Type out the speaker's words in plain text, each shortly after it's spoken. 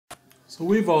So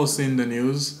we've all seen the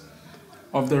news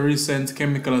of the recent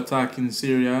chemical attack in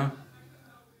Syria,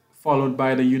 followed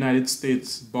by the United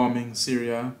States bombing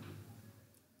Syria.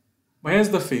 But here's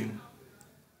the thing,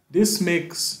 this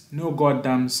makes no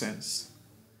goddamn sense.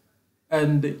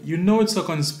 And you know it's a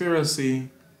conspiracy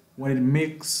when it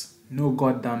makes no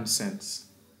goddamn sense.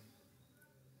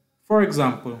 For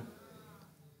example,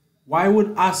 why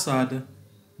would Assad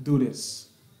do this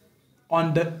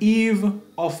on the eve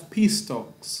of peace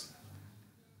talks?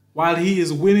 While he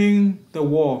is winning the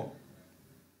war,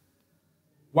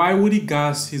 why would he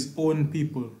gas his own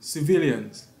people,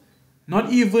 civilians?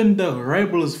 Not even the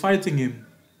rebels fighting him,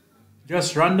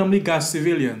 just randomly gas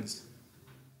civilians.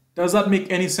 Does that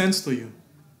make any sense to you?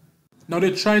 Now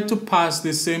they tried to pass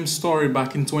this same story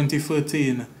back in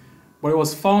 2013, but it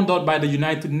was found out by the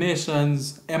United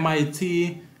Nations,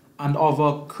 MIT, and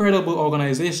other credible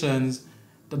organizations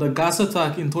that the gas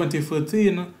attack in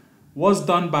 2013 was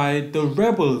done by the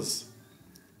rebels,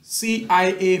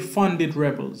 CIA-funded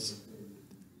rebels.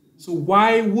 So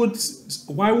why would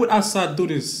Assad do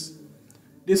this?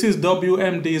 This is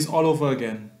WMDs all over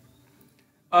again.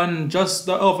 And just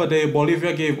the other day,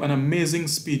 Bolivia gave an amazing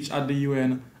speech at the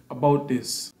UN about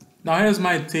this. Now here's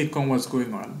my take on what's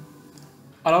going on.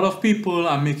 A lot of people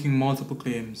are making multiple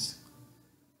claims,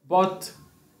 but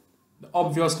the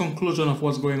obvious conclusion of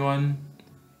what's going on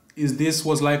is this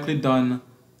was likely done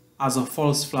as a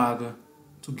false flag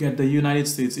to get the United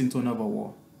States into another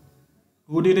war.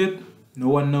 Who did it? No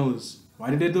one knows. Why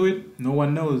did they do it? No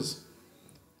one knows.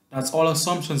 That's all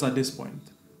assumptions at this point.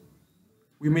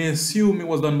 We may assume it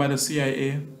was done by the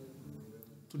CIA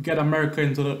to get America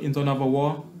into another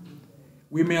war.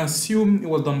 We may assume it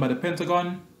was done by the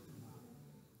Pentagon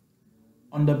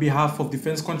on the behalf of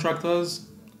defense contractors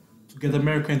to get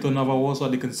America into another war so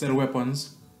they can sell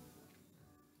weapons.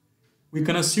 We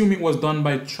can assume it was done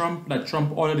by Trump, that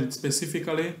Trump ordered it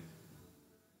specifically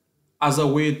as a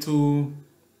way to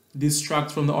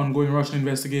distract from the ongoing Russian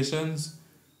investigations.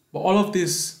 But all of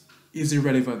this is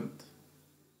irrelevant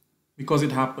because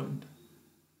it happened.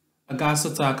 A gas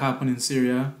attack happened in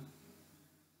Syria.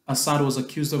 Assad was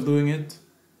accused of doing it,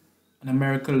 and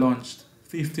America launched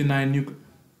 59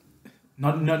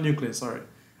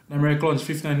 America launched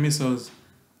 59 missiles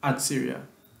at Syria.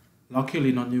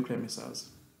 Luckily, not nuclear missiles.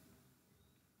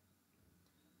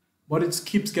 But it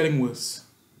keeps getting worse.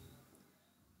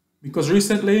 Because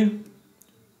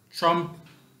Trump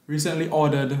recently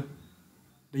ordered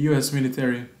the US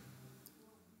military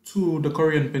to the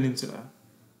Korean Peninsula,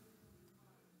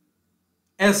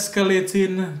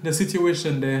 escalating the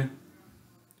situation there.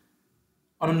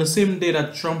 And on the same day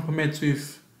that Trump met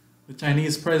with the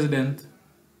Chinese president,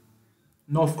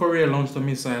 North Korea launched a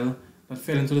missile that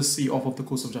fell into the sea off of the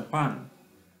coast of Japan.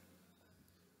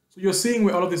 So you're seeing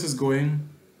where all of this is going.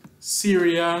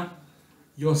 Syria,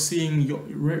 you're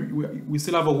seeing, we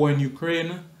still have a war in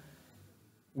Ukraine.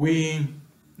 And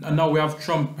now we have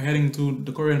Trump heading to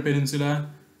the Korean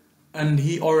Peninsula, and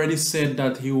he already said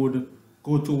that he would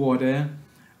go to war there.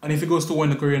 And if he goes to war in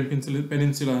the Korean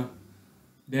Peninsula,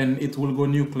 then it will go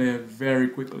nuclear very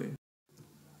quickly.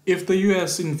 If the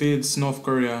US invades North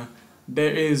Korea,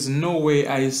 there is no way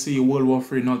I see World War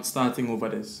III not starting over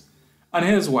this. And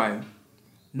here's why.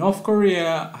 North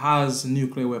Korea has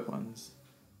nuclear weapons.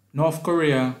 North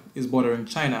Korea is bordering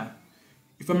China.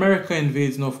 If America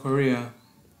invades North Korea,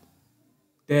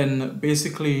 then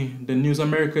basically the news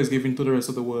America is giving to the rest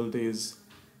of the world is,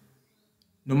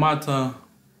 no matter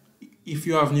if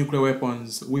you have nuclear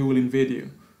weapons, we will invade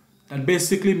you. That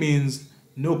basically means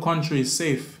no country is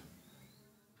safe.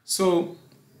 So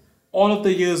all of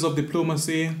the years of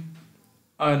diplomacy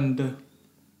and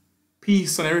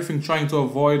peace and everything, trying to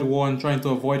avoid war and trying to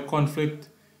avoid conflict,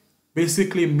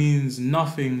 basically means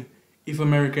nothing if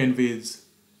America invades.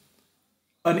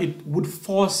 And it would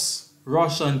force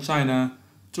Russia and China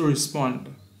to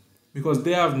respond because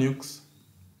they have nukes.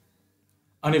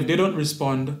 And if they don't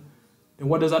respond, then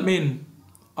what does that mean?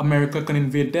 America can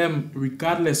invade them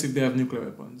regardless if they have nuclear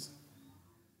weapons.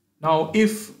 Now,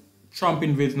 if Trump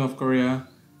invades North Korea,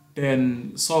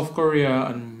 then South Korea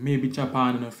and maybe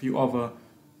Japan and a few other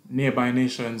nearby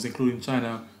nations, including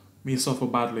China, may suffer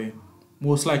badly.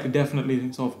 Most likely, definitely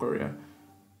South Korea.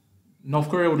 North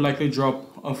Korea would likely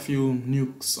drop a few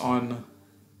nukes on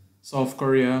South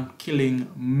Korea,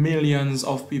 killing millions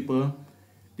of people.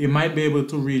 They might be able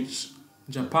to reach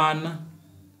Japan,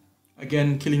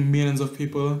 again killing millions of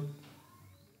people,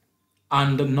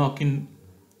 and knocking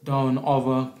down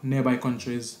other nearby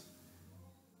countries.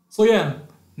 So yeah,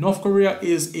 North Korea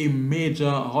is a major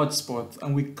hotspot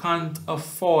and we can't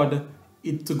afford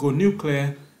it to go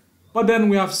nuclear. But then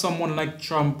we have someone like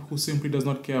Trump who simply does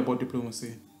not care about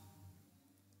diplomacy.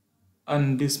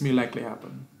 and this may likely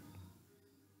happen.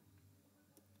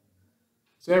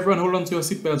 So everyone hold on to your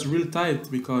seatbelts real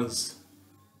tight because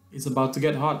it's about to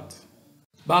get hot.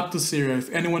 Back to Syria.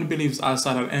 If anyone believes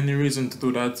Assad had any reason to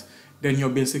do that, then you're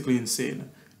basically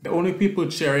insane. The only people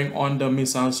cheering on the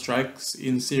missile strikes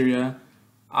in Syria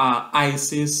are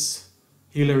ISIS,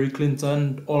 Hillary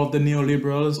Clinton, all of the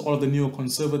neoliberals, all of the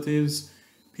neoconservatives,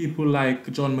 people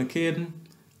like John McCain,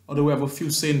 although we have a few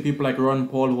sane people like Ron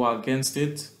Paul who are against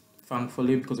it,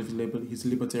 thankfully, because of his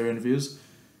libertarian views.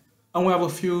 And we have a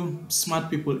few smart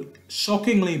people.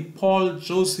 Shockingly, Paul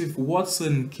Joseph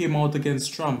Watson came out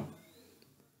against Trump.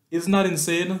 Isn't that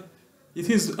insane? It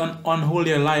is an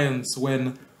unholy alliance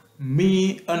when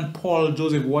me and Paul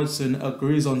Joseph Watson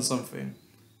agrees on something.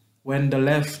 When the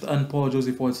left and Paul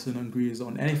Joseph Watson agrees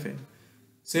on anything.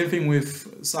 Same thing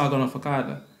with Sargon of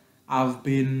Akkad. I've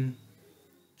been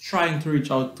trying to reach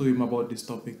out to him about this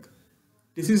topic.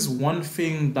 This is one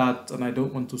thing that, and I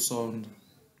don't want to sound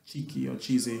cheeky or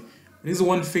cheesy, this is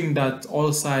one thing that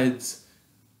all sides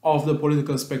of the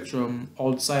political spectrum,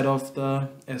 outside of the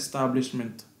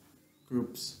establishment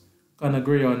groups, can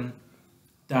agree on,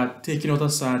 that taking out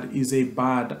Assad is a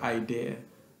bad idea.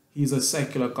 He's a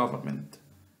secular government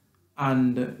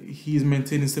and he's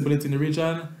maintaining stability in the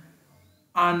region,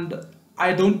 and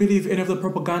I don't believe any of the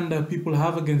propaganda people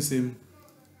have against him.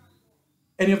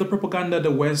 Any of the propaganda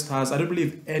the West has, I don't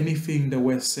believe anything the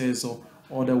West says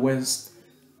or the West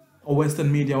or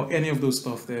Western media or any of those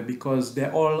stuff there, because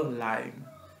they're all lying.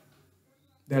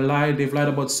 They've lied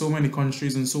about so many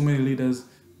countries and so many leaders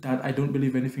that I don't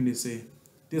believe anything they say.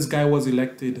 This guy was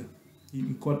elected. He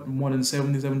got more than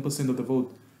 77% of the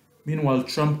vote. Meanwhile,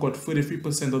 Trump got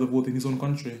 33% of the vote in his own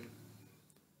country.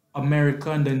 America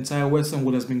and the entire Western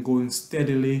world has been going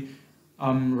steadily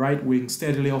right-wing,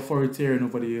 steadily authoritarian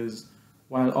over the years,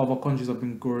 while other countries have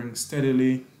been growing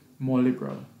steadily more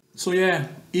liberal. So yeah,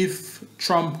 if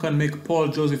Trump can make Paul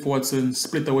Joseph Watson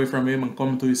split away from him and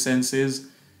come to his senses,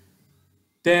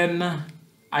 then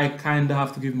I kind of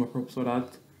have to give him a props for that.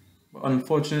 But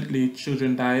unfortunately,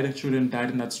 children died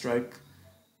in that strike.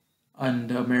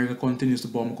 And America continues to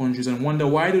bomb countries and wonder,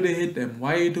 why do they hate them?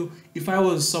 If I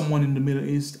was someone in the Middle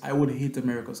East, I would hate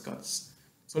America's guts.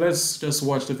 So let's just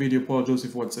watch the video Paul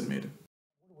Joseph Watson made.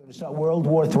 World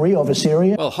War III over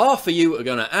Syria? Well, half of you are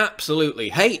going to absolutely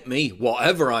hate me,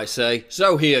 whatever I say,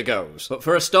 so here goes. But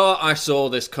for a start, I saw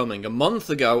this coming. A month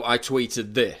ago, I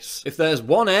tweeted this. If there's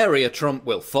one area Trump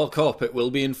will fuck up, it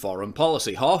will be in foreign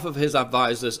policy. Half of his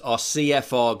advisors are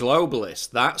CFR globalists.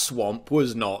 That swamp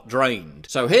was not drained.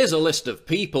 So here's a list of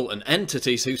people and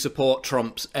entities who support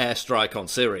Trump's airstrike on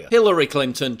Syria. Hillary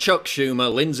Clinton, Chuck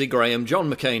Schumer, Lindsey Graham,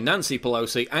 John McCain, Nancy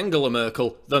Pelosi, Angela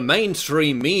Merkel, the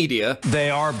mainstream media. They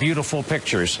are beautiful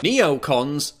pictures.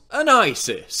 Neocons and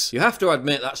ISIS. You have to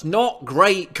admit that's not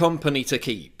great company to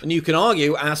keep. And you can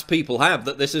argue, as people have,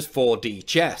 that this is 4D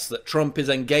chess, that Trump is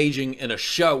engaging in a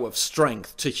show of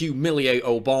strength to humiliate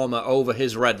Obama over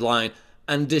his red line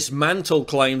and dismantle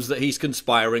claims that he's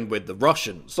conspiring with the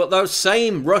Russians. But those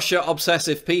same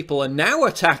Russia-obsessive people are now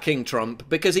attacking Trump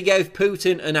because he gave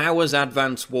Putin an hour's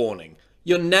advance warning.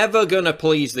 You're never gonna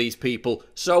please these people,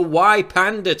 so why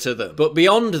pander to them? But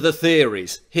beyond the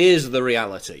theories, here's the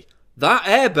reality. That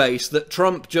airbase that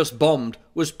Trump just bombed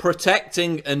was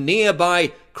protecting a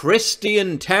nearby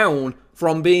Christian town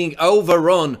from being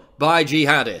overrun by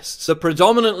jihadists. The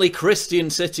predominantly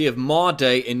Christian city of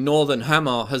Mardeh in northern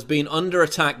Hama has been under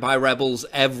attack by rebels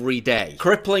every day.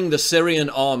 Crippling the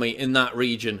Syrian army in that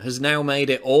region has now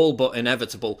made it all but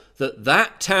inevitable that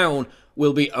that town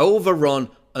will be overrun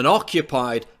and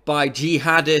occupied by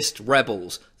jihadist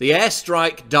rebels. The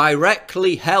airstrike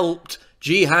directly helped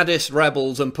jihadist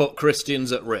rebels and put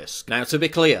Christians at risk. Now, to be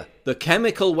clear, the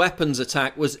chemical weapons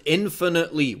attack was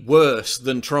infinitely worse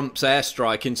than Trump's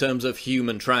airstrike in terms of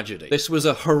human tragedy. This was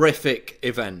a horrific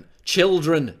event.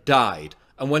 Children died,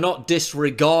 and we're not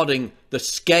disregarding the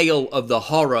scale of the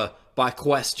horror by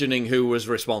questioning who was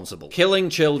responsible. Killing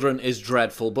children is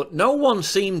dreadful, but no one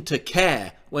seemed to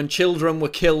care when children were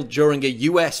killed during a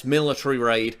US military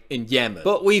raid in Yemen.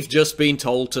 But we've just been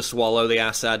told to swallow the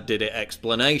Assad did it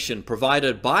explanation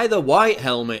provided by the White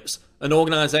Helmets, an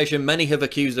organisation many have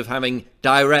accused of having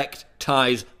direct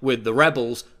ties with the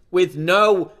rebels, with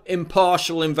no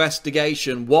impartial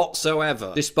investigation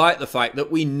whatsoever, despite the fact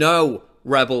that we know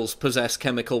rebels possess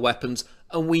chemical weapons,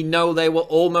 and we know they were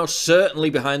almost certainly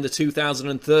behind the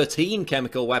 2013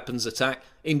 chemical weapons attack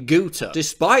in Ghouta,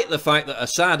 despite the fact that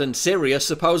Assad and Syria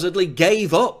supposedly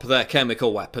gave up their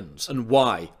chemical weapons. And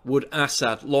why would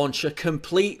Assad launch a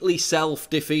completely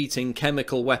self-defeating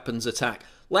chemical weapons attack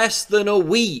less than a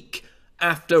week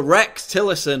after Rex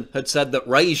Tillerson had said that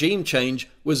regime change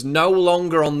was no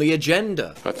longer on the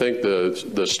agenda. I think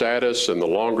the status and the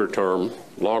longer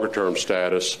term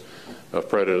status of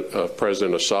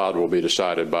President Assad will be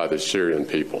decided by the Syrian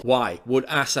people. Why would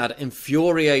Assad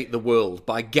infuriate the world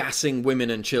by gassing women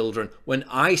and children when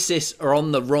ISIS are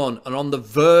on the run and on the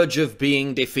verge of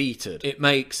being defeated? It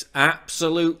makes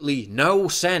absolutely no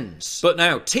sense. But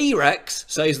now T-Rex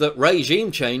says that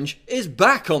regime change is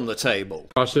back on the table.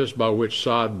 The process by which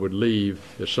Assad would leave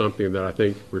is something that I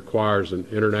think requires an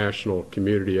international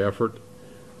community effort,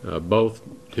 both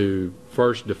to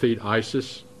first defeat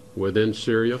ISIS within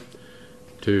Syria,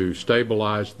 to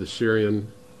stabilize the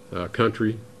Syrian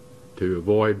country, to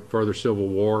avoid further civil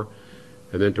war,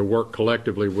 and then to work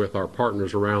collectively with our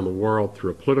partners around the world through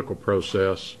a political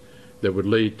process that would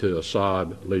lead to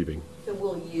Assad leaving. So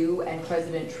will you and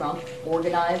President Trump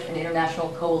organize an international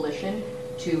coalition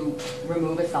to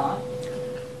remove Assad?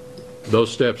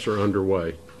 Those steps are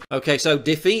underway. Okay, so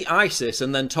defeat ISIS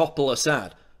and then topple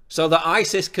Assad, so that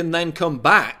ISIS can then come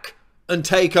back and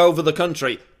take over the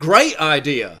country. Great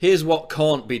idea! Here's what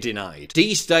can't be denied.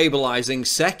 Destabilizing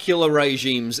secular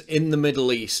regimes in the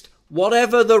Middle East,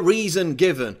 whatever the reason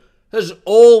given, has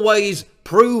always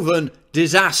proven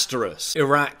disastrous.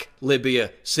 Iraq,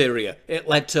 Libya, Syria. It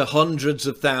led to hundreds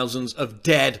of thousands of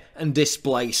dead and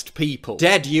displaced people.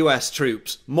 Dead US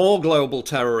troops, more global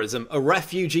terrorism, a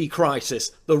refugee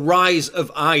crisis, the rise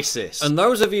of ISIS. And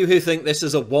those of you who think this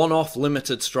is a one-off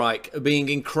limited strike are being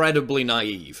incredibly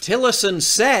naive. Tillerson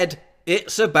said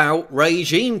it's about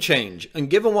regime change, and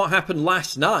given what happened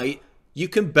last night, you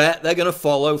can bet they're going to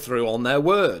follow through on their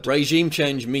word. Regime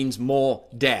change means more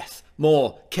death,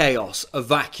 more chaos, a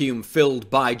vacuum filled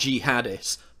by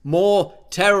jihadists, more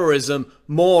terrorism,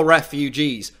 more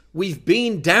refugees. We've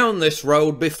been down this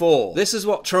road before. This is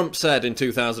what Trump said in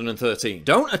 2013.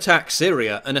 Don't attack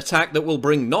Syria, an attack that will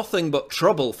bring nothing but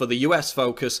trouble for the US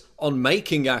focus on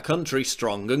making our country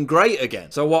strong and great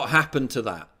again. So what happened to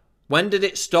that? When did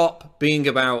it stop being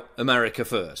about America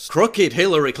first? Crooked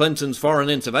Hillary Clinton's foreign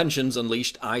interventions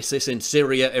unleashed ISIS in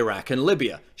Syria, Iraq and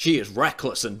Libya. She is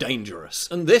reckless and dangerous.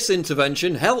 And this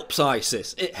intervention helps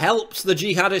ISIS. It helps the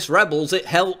jihadist rebels. It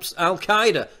helps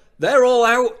Al-Qaeda. They're all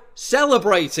out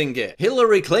celebrating it.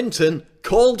 Hillary Clinton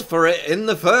called for it in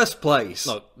the first place.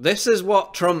 Look, this is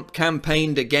what Trump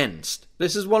campaigned against.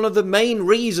 This is one of the main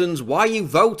reasons why you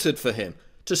voted for him.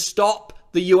 To stop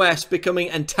the US becoming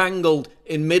entangled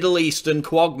in Middle Eastern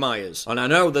quagmires. And I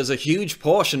know there's a huge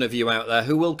portion of you out there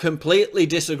who will completely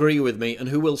disagree with me and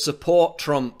who will support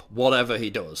Trump whatever he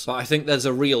does. But I think there's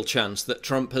a real chance that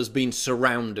Trump has been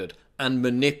surrounded and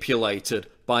manipulated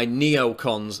by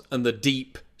neocons and the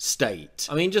deep state.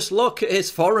 I mean, just look at his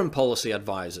foreign policy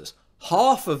advisors.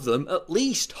 Half of them, at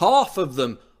least half of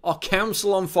them, are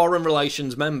Council on Foreign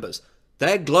Relations members.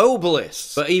 They're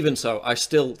globalists. But even so, I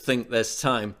still think there's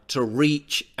time to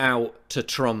reach out to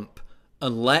Trump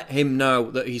and let him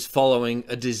know that he's following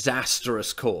a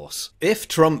disastrous course. If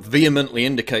Trump vehemently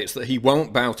indicates that he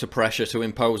won't bow to pressure to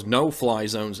impose no-fly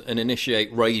zones and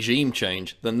initiate regime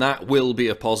change, then that will be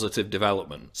a positive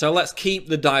development. So let's keep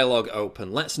the dialogue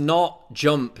open. Let's not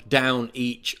jump down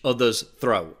each other's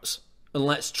throats. And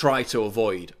let's try to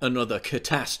avoid another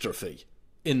catastrophe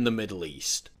in the Middle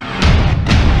East.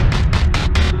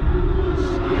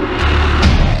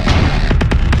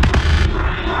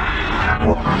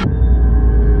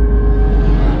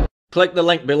 Click the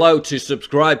link below to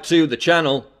subscribe to the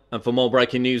channel, and for more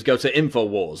breaking news go to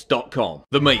Infowars.com.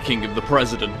 The Making of the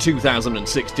President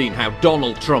 2016, how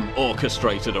Donald Trump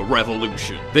orchestrated a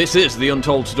revolution. This is the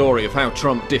untold story of how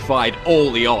Trump defied all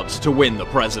the odds to win the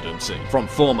presidency. From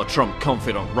former Trump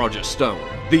confidant Roger Stone,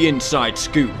 the inside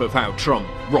scoop of how Trump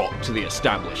rocked the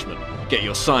establishment. Get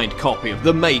your signed copy of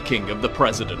The Making of the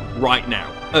President right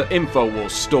now at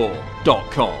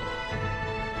InfoWarsStore.com.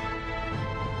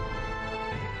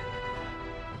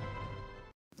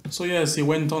 So yes, he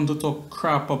went on to talk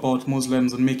crap about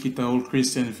Muslims and make it a whole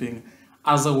Christian thing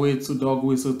as a way to dog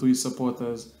whistle to his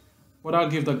supporters. But I'll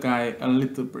give the guy a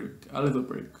little break.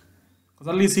 Because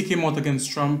at least he came out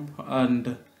against Trump,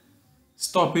 and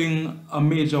stopping a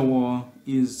major war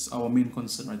is our main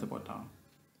concern right about now.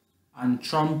 And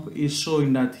Trump is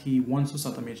showing that he wants to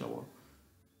start a major war.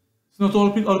 So not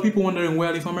all people wondering,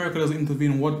 well, if America doesn't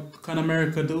intervene, what can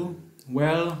America do?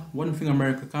 Well, one thing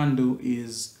America can do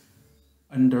is,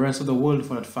 and the rest of the world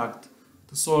for that fact,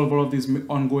 to solve all of these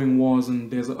ongoing wars,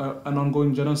 and there's an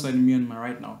ongoing genocide in Myanmar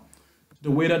right now.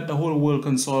 The way that the whole world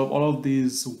can solve all of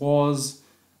these wars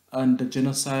and the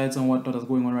genocides and whatnot that's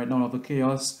going on right now, all of the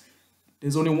chaos,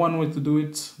 there's only one way to do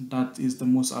it. That is the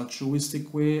most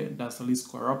altruistic way, that's the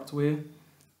least corrupt way.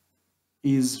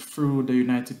 is through the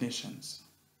United Nations.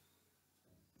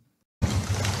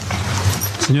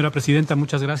 Señora Presidenta,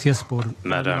 muchas gracias por la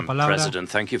Madam palabra. President,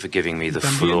 thank you for giving me the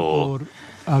También floor, por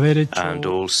haber hecho and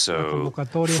la also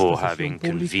convocatoria a for esta having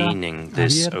sesión pública convening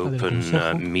this abierta del open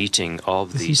Consejo. meeting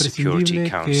of Es the Security imprescindible que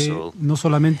Council. no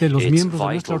solamente los It's miembros de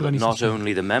nuestra vital that not organización,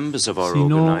 only the members of our sino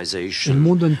el organization,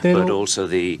 mundo entero but also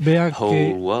the vea whole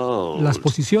que world las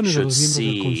posiciones de should los miembros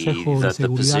del see Consejo de that the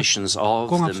Seguridad positions of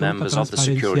con the absoluta members of the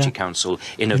Security transparencia Council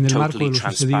in a en el marco totally de lo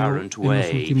sucedido transparent en los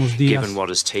way, últimos días given what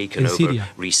has taken en over Siria.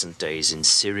 recent days in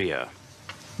Syria.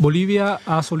 Bolivia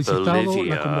ha solicitado la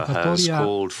Bolivia has convocatoria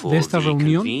called for de esta the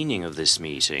reunión convening of this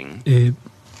meeting.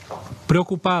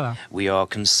 preocupada We are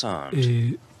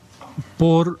concerned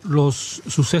por los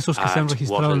sucesos que se han at what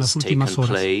registrado en las has taken últimas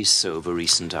horas. place over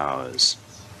recent hours.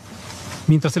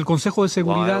 Mientras el Consejo de While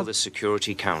Seguridad the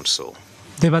Security Council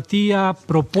debatía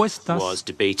propuestas was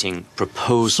debating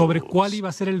proposals sobre cuál iba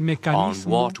a ser el on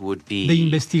mecanismo what would be de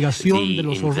investigación de the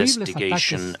los horribles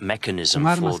investigation ataques mechanism con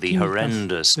armas for the químicas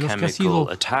horrendous de los que ha chemical sido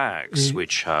attacks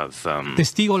which have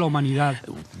testigo la humanidad.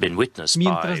 been witnessed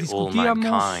Mientras by all discutíamos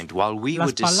mankind, while we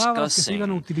were las palabras que se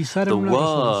iban a discussing utilizar the en una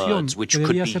resolución words which que could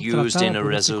debía be ser used in tratada a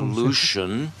por este Consejo,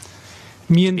 resolution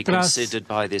mientras considered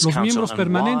by this los council, miembros and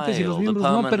permanentes y los while the miembros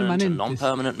no permanent and permanentes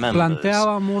non-permanent members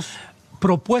planteábamos put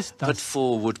propuestas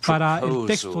forward para el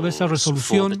texto de esa proposals for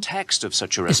resolución, the text of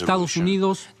such a Estados resolution,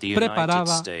 Unidos the United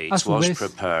preparaba a States su was vez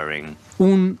preparing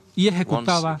y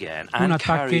ejecutaba once again un and ataque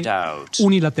carried out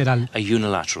unilateral. a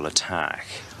unilateral attack.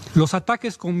 Los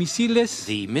ataques con misiles,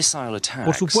 The missile attacks,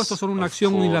 por supuesto, son una of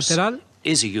acción course, unilateral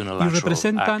is a y unilateral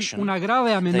representan action. una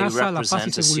grave amenaza They a la paz y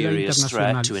represent a seguridad serious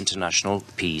threat to internacionales. international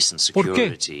peace and ¿Por qué?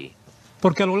 security.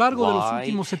 Porque a lo largo de los Why?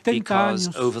 últimos 70 Because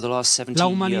años, over the last 70 la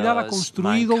humanidad ha years,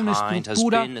 construido una mankind has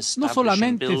estructura been no establishing,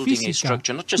 solamente building a física,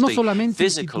 structure, not just no a solamente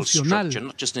physical institucional, structure,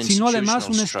 not just an sino además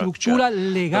una institutional estructura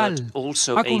structure, legal. but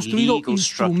also Ha a construido legal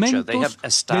structure. They have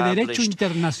instrumentos de derecho established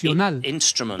internacional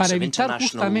instruments para of evitar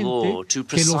international law justamente to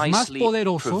que los más precisely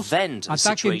poderosos prevent a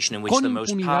ataquen situation in which con the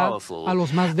most impunidad powerful a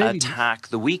los más débiles, attack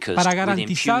the weakest para with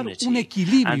garantizar un impunity,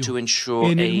 equilibrio and to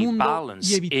ensure en el a mundo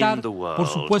balance y evitar, in the world, por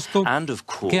supuesto, and of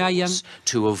course, que hayan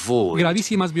to avoid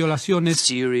gravísimas violaciones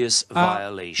serious a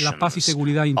violations la paz y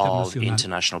seguridad of internacional.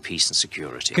 international peace and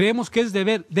security. Creemos que es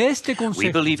deber de este We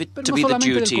Consejo, believe it pero to no be the solamente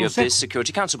del duty of this Consejo,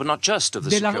 Security Council, but not just of the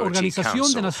de la Security Organización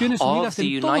de Council, Naciones of Unidas the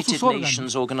en todos United sus órganos,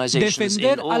 Nations organizations in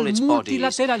defender all al its bodies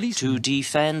multilateralismo. to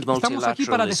defend Estamos aquí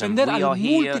para multilateralism. defender We al are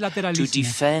here to multilateralismo.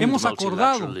 defend Hemos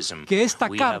acordado multilateralism. que esta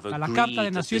We have carta, la agreed Carta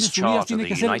de that Naciones this Unidas, charter, tiene the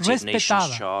que ser United Nations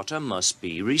respetada. Charter, must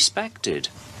be respected.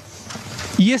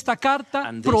 Y esta carta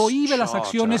And this prohíbe las charter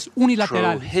acciones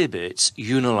unilaterales. prohibits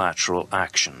unilateral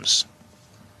actions.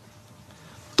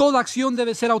 Toda acción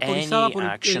debe ser autorizada Any por el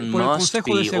action must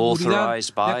Consejo de be Seguridad authorized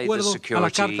de by the acuerdo a la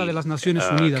Security Carta de las Naciones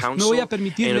Unidas. Me voy a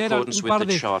permitir in leer accordance un with par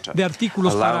the Charter. de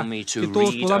artículos Allow para me to que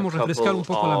todos read podamos a refrescar un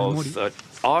poco la memoria.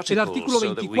 El artículo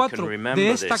 24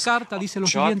 de esta carta dice lo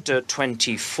siguiente: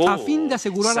 a fin de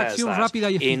asegurar acción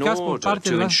rápida y eficaz por parte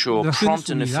de las Naciones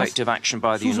Unidas,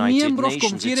 sus miembros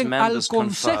confieren al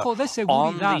Consejo de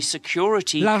Seguridad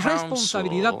la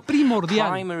responsabilidad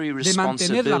primordial de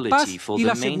mantener la paz y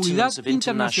la seguridad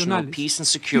internacionales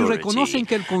y reconocen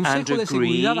que el Consejo de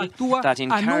Seguridad actúa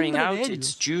a nombre de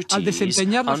ellos al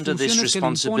desempeñar las funciones que le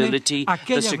impone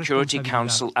aquella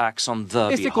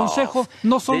responsabilidad. Este Consejo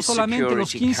no son solamente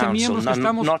los 15 miembros que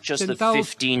estamos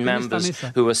sentados en esta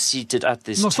mesa.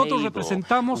 Nosotros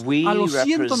representamos a los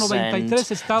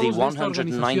 193 estados de esta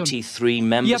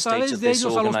organización y a través de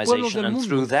ellos a los pueblos del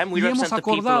mundo. Y hemos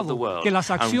acordado que las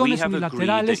acciones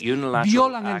unilaterales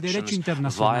violan el derecho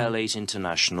internacional.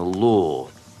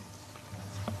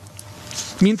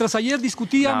 Mientras ayer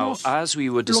discutíamos los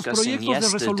proyectos de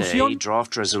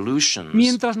resolución,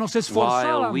 mientras nos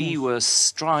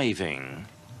esforzábamos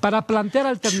para plantear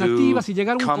alternativas y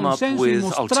llegar a un consenso y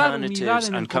mostrar unidad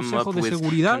en el Consejo de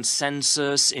Seguridad,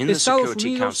 Estados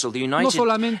Unidos no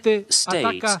solamente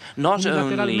ataca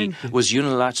unilateralmente,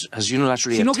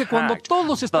 sino que cuando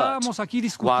todos estábamos aquí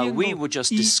discutiendo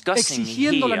y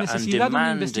exigiendo la necesidad de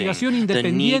una investigación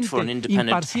independiente,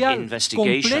 imparcial,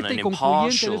 completa y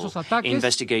concluyente de esos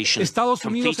ataques, Estados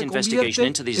Unidos se convierte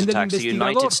en el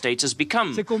investigador,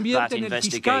 se convierte en el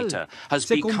fiscal,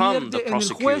 se convierte en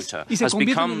el juez y se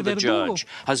convierte en el verdugo.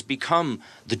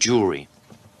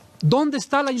 ¿Dónde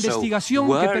está la investigación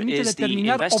que permite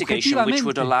determinar objetivamente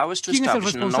quién es el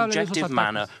responsable de esos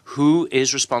ataques?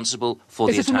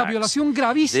 Esa es una violación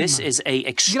gravísima,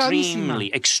 gravísima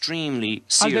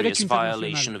al derecho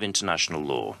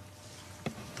internacional.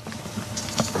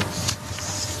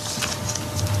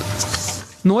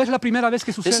 No es la primera vez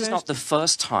que sucede esto.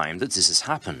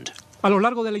 A lo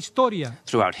largo de la historia,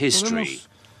 Throughout history, podemos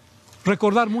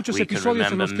recordar muchos we can episodios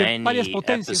en remember los que varias many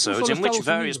potencias, no episodes solo in which Estados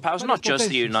various Unidos, powers, not just the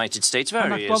potencias, United States, han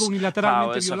various actuado unilateralmente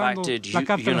powers have violando acted la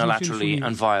Carta de las Naciones unilaterally and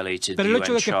Unidas. violated the Pero el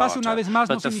hecho UN de que pase una vez Charter. más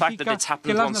no But the fact that significa it's que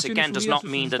happened las once again Naciones does Unidas not y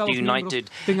mean sus that the Estados miembros United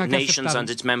tengan que Nations and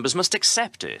aceptarlo. its members must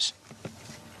accept it.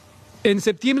 En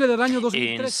septiembre del año In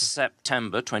 2013,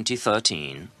 September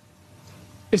 2013,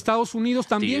 Estados Unidos the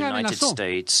también United amenazó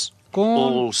States con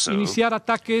also iniciar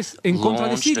ataques en contra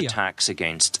de launched Siria. attacks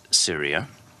against Syria.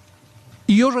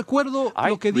 Y yo recuerdo I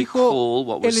lo que recall dijo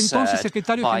what el was entonces said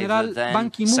secretario by general the then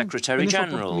Ban Ki-moon Secretary en esa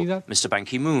General, oportunidad. Mr. Ban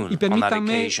Ki-moon, Y on that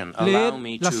permítanme occasion. leer Allow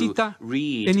me la to cita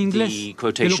read en inglés the de lo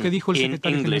quotation que dijo el in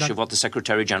secretario English general. of what the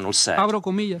Secretary General said. Abro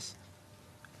comillas.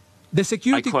 The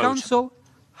Security I quote, Council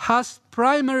has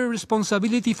primary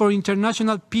responsibility for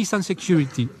international peace and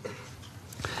security.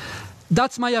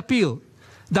 That's my appeal,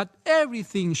 that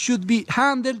everything should be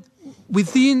handled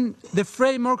within the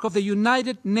framework of the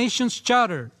United Nations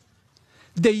Charter.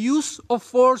 The use of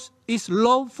force is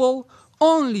lawful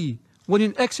only when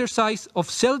in exercise of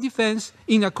self-defense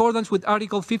in accordance with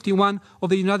Article 51 of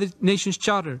the United Nations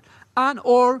Charter, and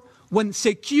or when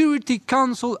Security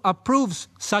Council approves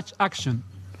such action.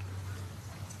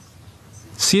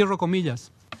 Cierro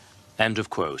comillas. End of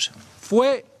quote.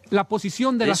 Fue la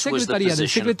posición de la This was the Secretaría, del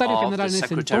position secretario of general the en ese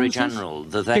Secretary entonces, General,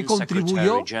 the que then contribuyó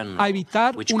Secretary General, a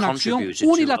evitar which una acción contributed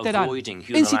to unilateral avoiding en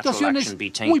unilateral situaciones action be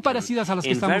muy taken parecidas a las que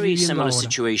in estamos very viviendo similar ahora.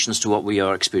 situations to what we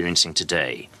are experiencing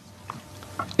today.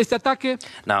 Este ataque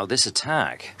Now, this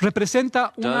attack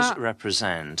representa does una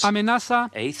represent amenaza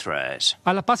a threat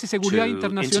a la paz y seguridad to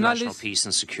internacionales international peace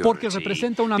and security porque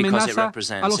representa una because it amenaza a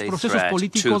represents los a procesos threat to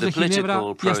políticos the de Ginebra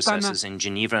political y Astana. processes in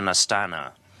Geneva and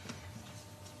Astana.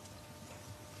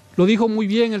 Lo dijo muy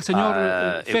bien el señor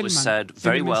It was said Feldman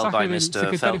very en el well by mensaje del Mr.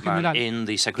 secretario Feldman general, in the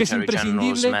que es Secretary General's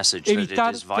imprescindible message that it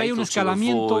evitar is que haya un vital to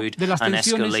escalamiento avoid de las an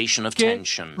tensiones escalation of que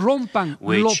tension rompan lo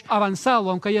which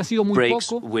avanzado, aunque haya sido muy breaks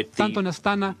poco, with tanto en the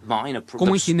Astana minor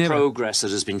como en Ginebra. progress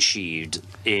that has been achieved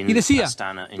in Y decía,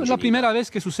 Astana and no es la Geneva. primera vez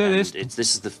que sucede And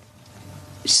esto.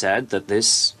 he said that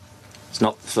this is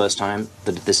not the first time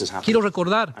that this has happened. Quiero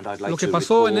recordar And I'd like lo que to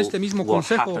pasó en recall este mismo what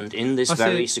consejo happened in this hace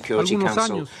very Security algunos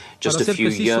Council años, just para a ser few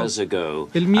years preciso, ago,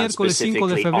 el and miércoles 5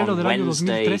 de specifically febrero on del año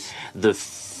Wednesday, 2003, the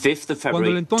 5th of cuando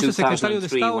el February entonces secretario de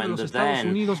 2003, Estado de when los the Estados then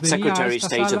Unidos venía a Secretary of esta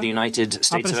State of sala the United a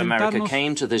States of America presentarnos,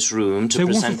 came to this room to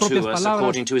según sus present propias to us, palabras,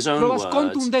 according to his own pruebas words,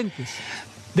 contundentes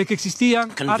de que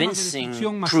existían armas de convincing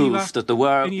destrucción masiva proof that there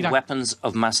were en Irak. weapons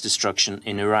of mass destruction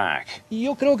in Iraq. Y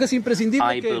yo creo que es imprescindible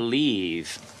I believe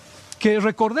que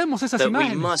recordemos esas that we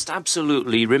imágenes, must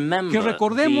absolutely remember que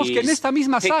recordemos que en these esta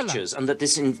misma sala pictures, and that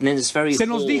this in this very se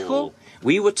nos dijo hall,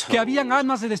 we were told que habían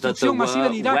armas de that there destrucción masiva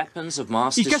en were Irak weapons of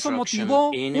mass y que eso destruction motivó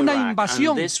in una Iraq, invasión.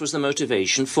 and this was the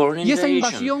motivation for an Y esa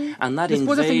invasion. invasión, And that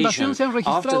después de esa invasión, se han after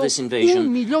registrado this invasion, 1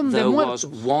 millón de there was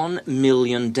muertos 1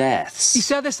 million deaths, y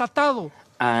se ha desatado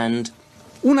and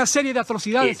una serie de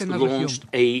atrocidades it en la región. launched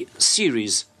a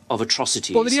series of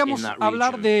atrocities in Podríamos that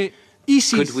hablar region. de Could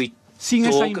ISIS we sin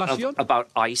esa talk invasión. about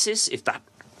ISIS if that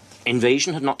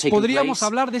invasion had not taken Podríamos place?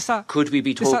 hablar de esa Could we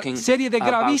be talking serie de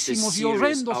about this gravísimos y series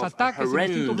horrendos of ataques en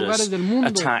distintos lugares horrendous del mundo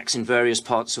attacks in various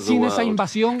parts of the sin esa world?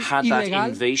 invasión Had that ilegal.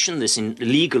 invasion, this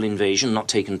illegal invasion, not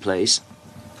taken place?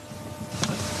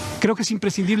 Creo que es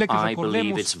imprescindible que I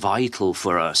believe it's recordemos vital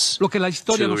for us lo que la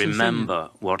historia to nos enseña. remember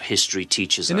what history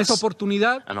teaches En esa us.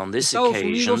 oportunidad, And on this Estados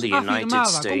occasion, Unidos the United afirmaba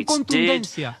con States did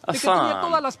contundencia de que tenía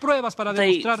todas las pruebas para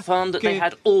they demostrar found that they que,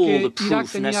 had all the que Irak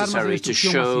proof tenía armas de necessary to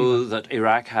destrucción show masiva. that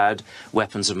Iraq had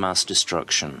weapons of mass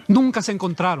destruction. Nunca se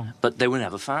encontraron, But they were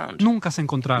never found. nunca se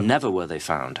encontraron. Never were they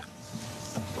found.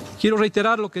 Quiero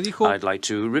reiterar lo que dijo I'd like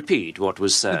to repeat what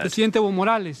was el said. presidente Evo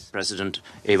Morales, President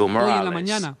Evo en la Morales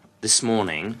mañana. this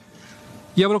morning,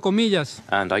 y abro comillas,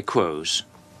 and I quote,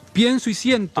 pienso y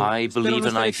siento, I espero believe no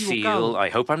and estar I feel, equivocado, I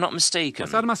hope I'm not mistaken,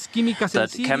 las armas químicas en that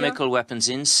Siria chemical weapons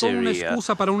in son una Syria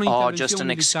excusa para una are just intervención an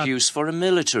militar. excuse for a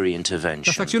military Las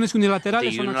intervention. acciones unilaterales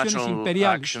The son acciones unilateral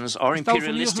imperiales. actions are Estados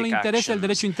Unidos no le imperialistic interesa el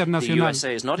derecho actions. The internacional.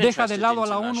 USA is not Deja de interested lado a in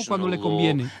la ONU cuando le international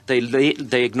law. conviene.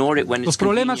 They ignore it when Los it's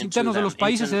problemas convenient to internos de them. los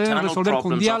países se deben Internal resolver con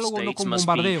problems of diálogo, no states con must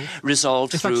be bombardeos.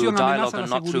 resolved Esta through acción dialogue amenaza la and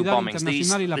not through seguridad bombings.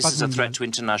 internacional y la This paz is a threat mundial. to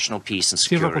international peace and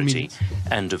Cierro security.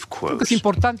 comillas. End of Creo que quote. es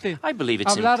importante I believe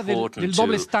it's hablar del important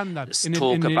doble to estándar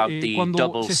talk about the cuando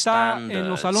double se está en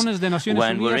los salones de Naciones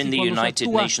when we're Unidas in y the cuando se United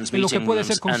actúa Nations en lo que meeting puede ser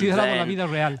rooms, and considerado la then vida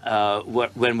real.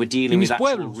 when we're Y dealing mis with actual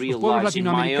pueblos, los real pueblos lives in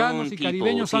my latinoamericanos own y people,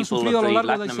 caribeños han people sufrido a of lo the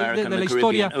largo Latin America and de la the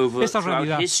historia Caribbean, over esta throughout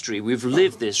realidad. history, we've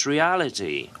lived this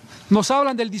reality. Nos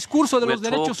hablan del discurso de We're los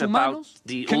derechos talked about humanos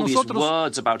que all these nosotros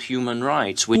words about human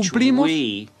rights, which cumplimos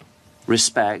we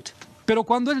respect Pero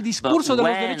cuando el discurso de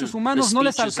los derechos humanos no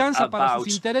les alcanza para sus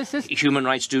intereses,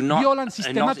 violan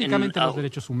sistemáticamente los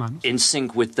derechos humanos.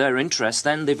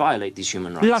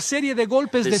 La serie de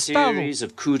golpes de Estado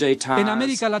en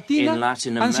América Latina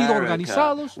han sido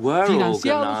organizados,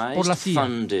 financiados por la CIA.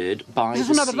 Esa es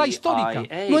una verdad histórica,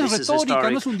 no es retórica,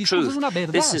 no es un discurso, es una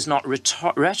verdad.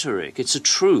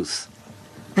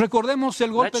 Recordemos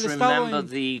el golpe de Estado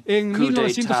en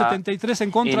 1973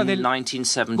 en contra del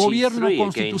gobierno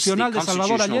constitucional de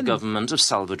Salvador Allende,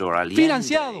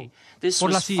 financiado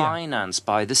por la CIA.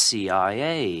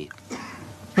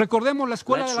 Recordemos la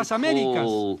Escuela de las Américas,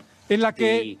 en la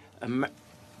que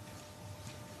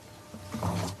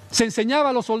se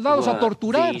enseñaba a los soldados a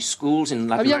torturar.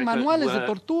 Había manuales de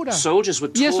tortura.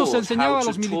 Y eso se enseñaba a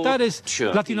los militares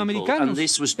latinoamericanos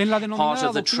en la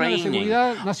denominada Doctrina de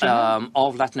Seguridad Nacional.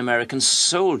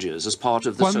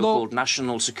 Cuando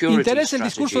interesa el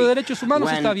discurso de derechos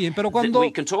humanos está bien, pero cuando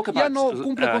ya no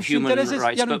cumple con sus intereses,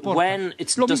 ya no importa.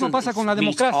 Lo mismo pasa con la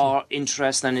democracia.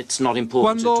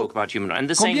 Cuando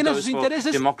conviene a sus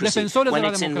intereses, defensores de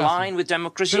la democracia.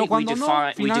 Pero cuando no,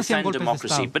 financian golpes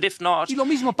de Estado. Y lo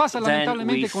mismo pasa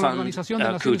lamentablemente con la Organización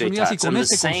de Naciones Unidas y con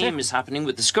este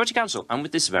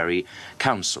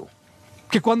Consejo.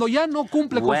 Que cuando ya no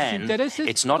cumple con sus intereses,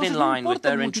 entonces no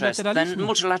importa el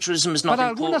multilateralismo. Para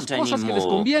algunas cosas que les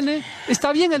conviene,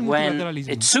 está bien el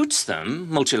multilateralismo.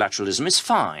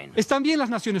 Están bien las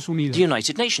Naciones Unidas.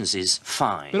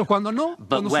 Pero cuando no,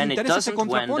 cuando sus intereses se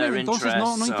contraponen, entonces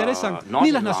no interesan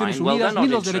ni las Naciones Unidas, ni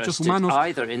los derechos humanos,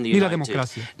 ni la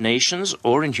democracia.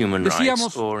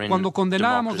 Decíamos, cuando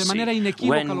condenábamos de manera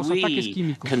inequívoca los ataques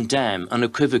químicos,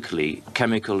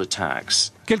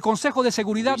 que el Consejo de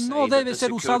Seguridad no debe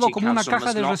ser usado como una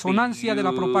caja de resonancia de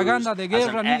la propaganda de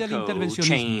guerra ni del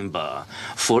intervencionismo.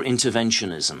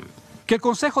 Que el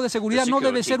Consejo de Seguridad no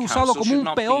debe ser usado como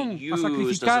un peón a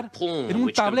sacrificar en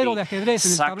un tablero de ajedrez,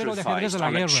 en el tablero de ajedrez de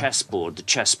la guerra.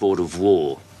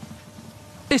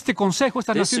 Este Consejo,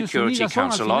 estas Naciones Unidas son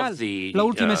al final la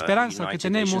última esperanza que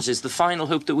tenemos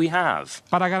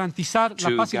para garantizar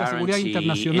la paz y la seguridad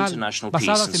internacional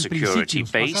basadas en principios,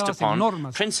 basadas en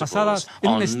normas, basadas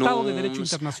en un Estado de Derecho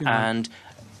internacional.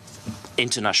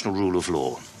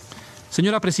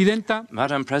 Señora Presidenta,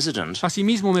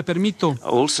 asimismo me permito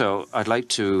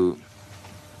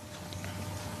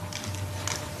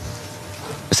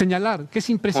señalar que es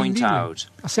imprescindible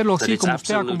hacerlo así como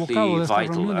usted ha convocado de esta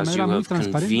reunión de manera muy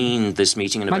transparente,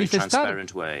 manifestar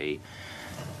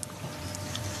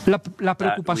la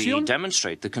preocupación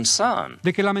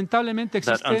de que lamentablemente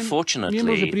existen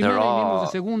miembros de primera y miembros de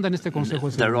segunda en este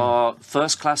Consejo de Seguridad.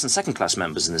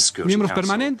 Miembros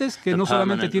permanentes que no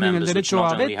solamente tienen el derecho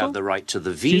a veto,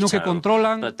 sino que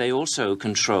controlan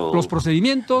los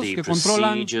procedimientos, que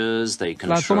controlan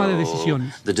la toma de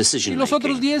decisiones. Y los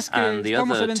otros 10 que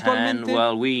estamos eventualmente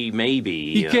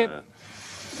y que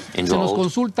se nos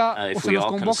consulta o se nos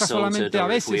convoca solamente a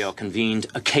veces,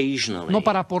 no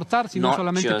para aportar, sino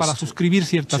solamente para suscribir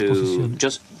ciertas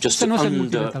posiciones. Este no es el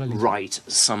multilateralismo.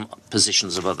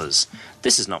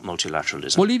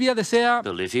 Bolivia desea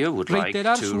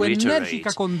reiterar su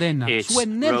enérgica condena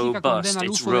al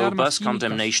uso de armas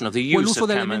químicas o el uso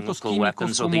de elementos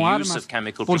químicos como armas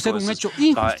por ser un hecho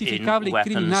injustificable y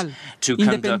criminal,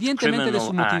 independientemente de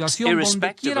su motivación,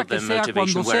 donde quiera que sea,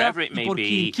 cuando sea y por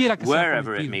quien quiera que sea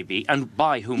cometido.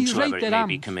 Y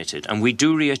reiteramos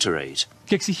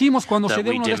que exigimos cuando se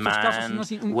dé uno de estos casos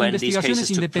unas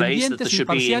investigaciones independientes,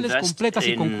 imparciales, completas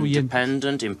y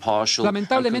concluyentes.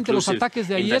 Lamentablemente los ataques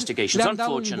de ayer le han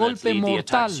dado un golpe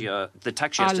mortal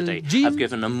al JIM,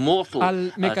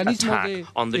 al mecanismo de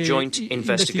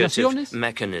investigaciones,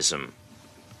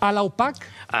 a la OPAC,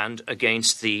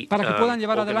 para que puedan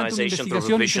llevar adelante una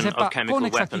investigación y se sepa con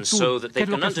exactitud qué es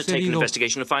lo que ha sucedido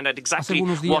hace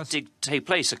algunos días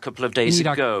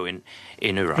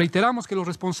en Irak. Reiteramos que los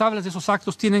responsables de esos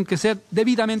actos tienen que ser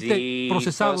debidamente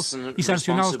procesados y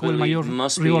sancionados con el mayor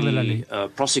rigor de la ley.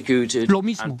 Lo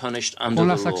mismo con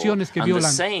las acciones que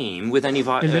violan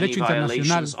el derecho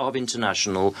internacional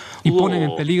y ponen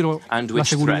en peligro la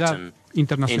seguridad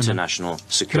internacional.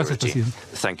 Gracias, Presidente.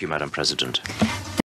 Thank you, Madam President.